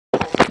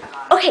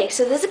Okay,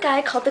 so there's a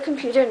guy called the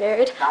Computer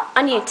Nerd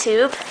on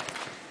YouTube,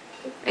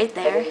 right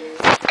there,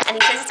 and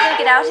he says he's gonna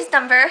get out his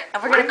number,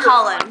 and we're gonna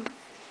call him.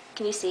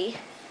 Can you see?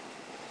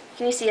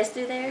 Can you see us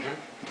through there?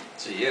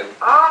 See you.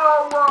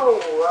 Oh,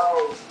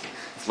 whoa.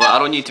 Well, I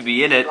don't need to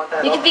be in it.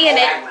 You can be in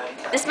it.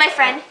 This is my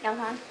friend,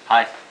 Younghan.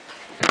 Hi.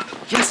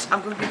 Yes,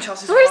 I'm gonna be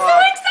Chelsea's We're so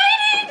vlog.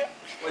 excited!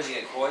 What, is he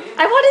gonna call you?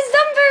 I want his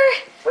number!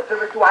 What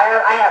service do I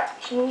have? I have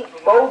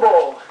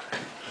T-Mobile.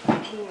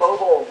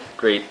 T-Mobile.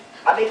 Great.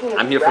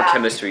 I'm here for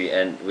chemistry,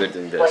 and we're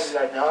doing this.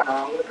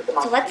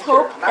 So let's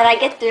hope that I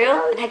get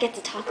through and I get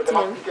to talk to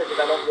him.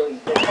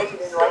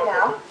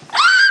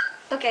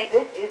 Okay.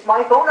 This is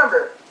my phone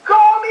number.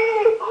 Call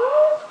me!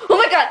 Oh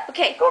my god,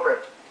 okay. Go for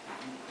it.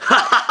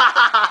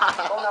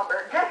 Phone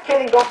number. Just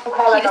kidding, don't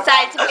call He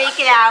decided to fake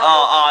it out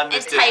I and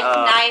missed type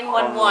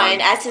 911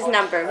 as his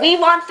number. We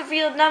want the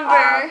real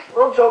number.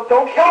 Little joke,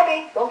 don't kill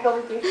me. Don't kill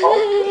me, please.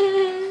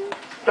 Oh,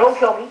 don't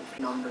kill me.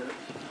 Number.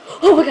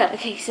 Oh my god,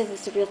 okay, he says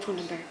it's the real phone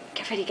number.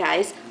 Get ready,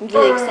 guys. I'm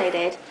really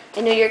excited.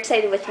 I know you're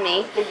excited with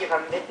me. I think if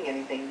I'm missing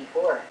anything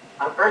before.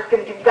 I'm first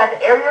going to give you guys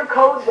the area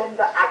code, then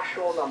the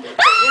actual number. So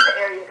here's the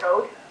area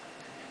code.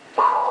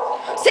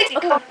 6.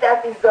 Okay.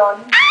 That is done.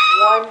 1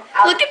 out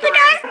Look of at the 3.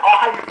 guy. You all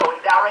have your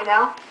phones out right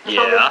now?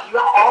 Yeah. You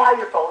all have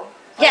your phones?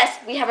 Yes,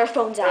 we have our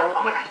phones out.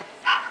 Oh my god.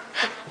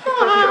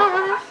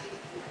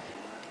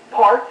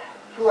 Part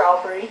 2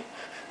 out 3.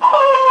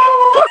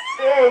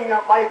 Dang,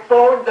 my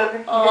phone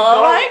doesn't even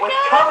know what's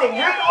coming.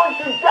 You're going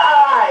to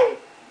die.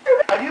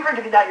 Have you ever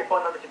given out your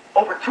phone number to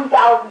over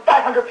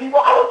 2,500 people?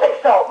 I don't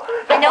think so.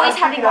 I know he's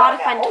having a lot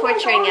of fun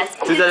torturing us.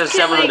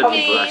 2,700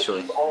 people,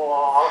 actually.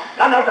 Oh,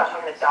 no, I'm gonna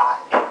die.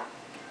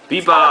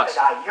 Beatbox.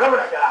 You're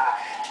gonna die.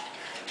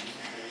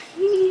 I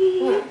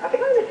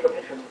think I'm gonna take a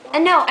picture of myself.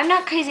 And no, I'm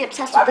not crazy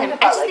obsessed with him. I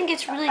just think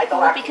it's really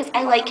cool because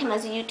I like him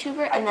as a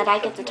YouTuber and that I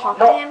get to talk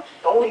to him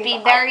would be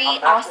very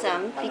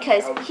awesome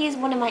because he's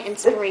one of my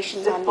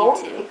inspirations on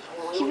YouTube.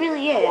 He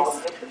really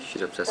is.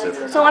 She's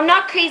obsessive. So I'm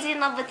not crazy in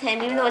love with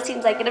him, even though it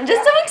seems like it. I'm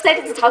just so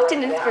excited to talk to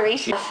an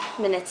inspiration.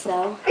 Minutes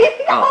though.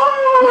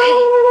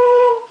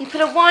 Oh. Okay. He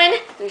put a 1.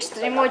 There's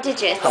 3 more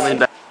digits. How many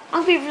back?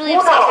 I'll be really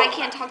upset if I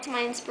can't talk to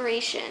my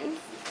inspiration.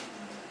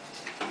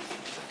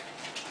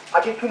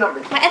 I'll give 2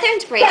 numbers. My other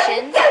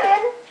inspirations.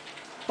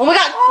 Oh my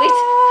god, wait.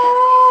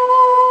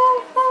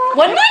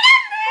 One more number!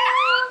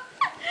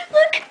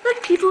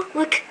 Look, people,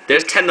 look.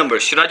 There's 10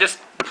 numbers. Should I just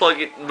plug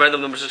in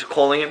random numbers just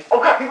calling him? Oh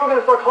god, people are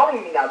gonna start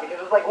calling me now because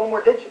there's like 1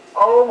 more digit.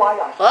 Oh my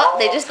gosh. Well,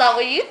 they just thought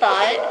what you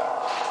thought.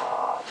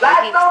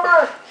 Last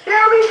number!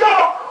 Here we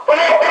go!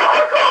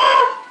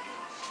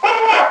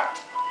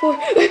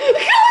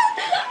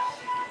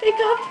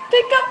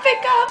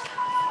 Pick up.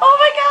 Oh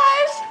my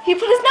gosh. He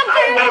put his number.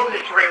 I love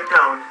this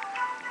ringtone.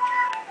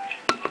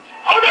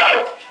 Oh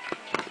no!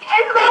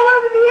 It's not one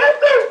of the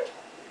answers!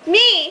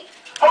 Me.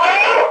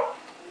 Hello?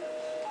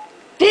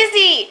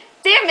 Busy.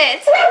 Damn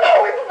it.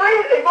 No, it's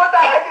freezing! What the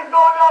heck is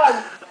going on?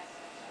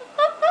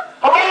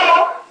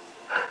 Hello?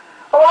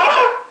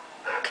 Hello?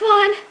 Come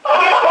on.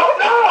 Oh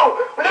no!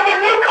 Whenever a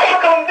new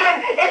call comes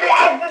in, it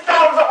adds the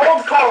sound of the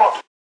old call.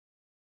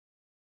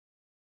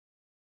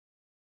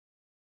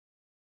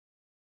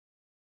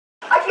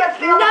 I can't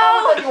stay on the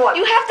phone with anyone.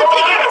 You have to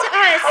pick it to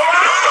us.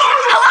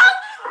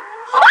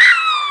 Hello?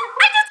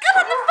 I just got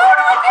on the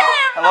phone with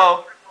him.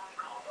 Hello?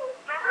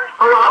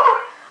 Hello?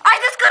 I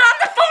just got on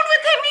the phone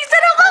with him. He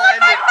said hello on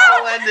my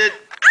phone. Ended.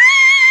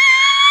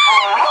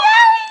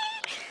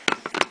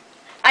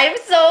 I am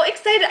so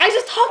excited. I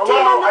just talked to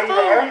him on the Are you phone.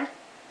 there?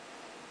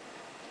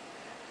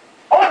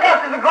 Oh my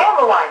gosh, there's a girl on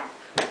the line.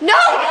 No!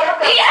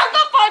 He hung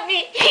up on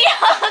me! He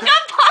hung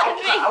up on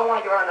me! I don't want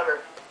to give her a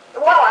number.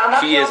 Wow, I'm not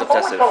She is on the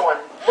phone with obsessive. someone.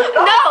 What's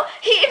up? No!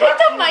 He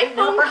picked up my You're the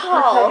phone first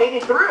person call. that made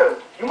it through.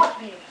 You must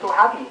be so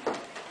happy.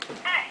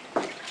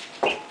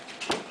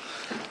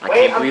 I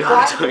can't believe I'm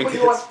trying to doing put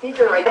you on this.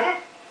 speaker right now.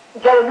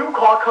 Get a new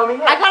call coming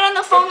in. I got on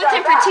the phone with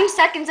him for 2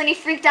 seconds and he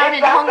freaked out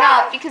and hung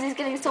up because he's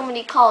getting so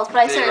many calls. But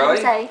I Did he heard him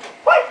really? say,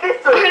 What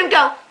sister? I heard him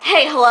go,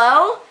 hey,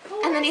 hello?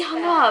 And then he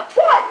hung up.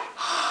 What?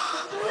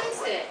 Who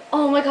is it?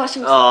 Oh my gosh,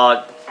 I'm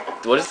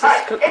What is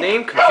this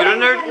name? Computer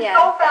Nerd? Yeah.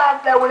 So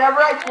fast that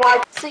whenever I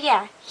swipe. So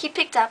yeah, he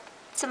picked up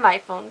to my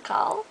phone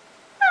call.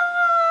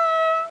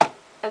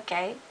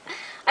 Okay.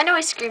 I know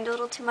I screamed a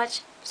little too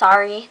much.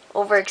 Sorry.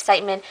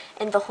 Overexcitement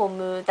and the whole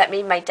mood. That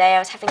made my day. I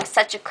was having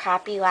such a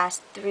crappy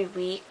last 3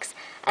 weeks.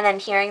 And then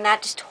hearing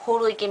that just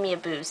totally gave me a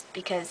boost.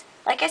 Because,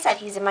 like I said,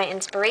 he's in my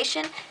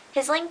inspiration.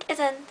 His link is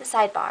in the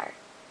sidebar.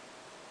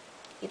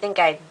 You think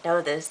I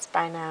know this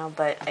by now,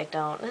 but I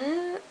don't.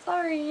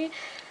 Sorry.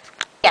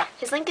 Yeah,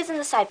 his link is in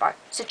the sidebar.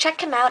 So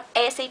check him out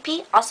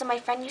ASAP. Also, my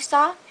friend you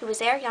saw, who was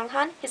there,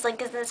 Younghan, his link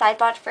is in the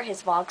sidebar for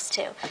his vlogs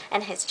too,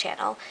 and his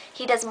channel.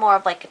 He does more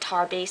of like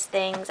guitar-based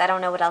things. I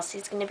don't know what else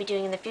he's going to be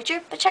doing in the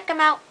future, but check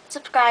him out.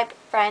 Subscribe,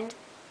 friend,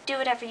 do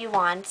whatever you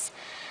want.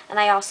 And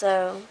I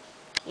also,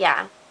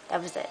 yeah,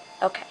 that was it.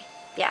 Okay,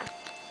 yeah.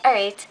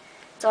 Alright,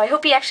 so I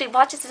hope he actually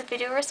watches this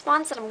video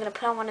response that I'm going to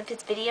put on one of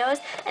his videos,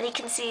 and he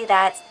can see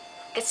that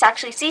gets to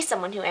actually see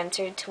someone who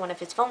answered to one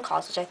of his phone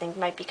calls, which I think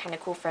might be kind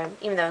of cool for him,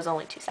 even though it was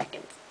only 2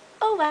 seconds.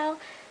 oh well.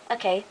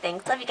 Okay,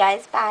 thanks. Love you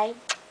guys. Bye.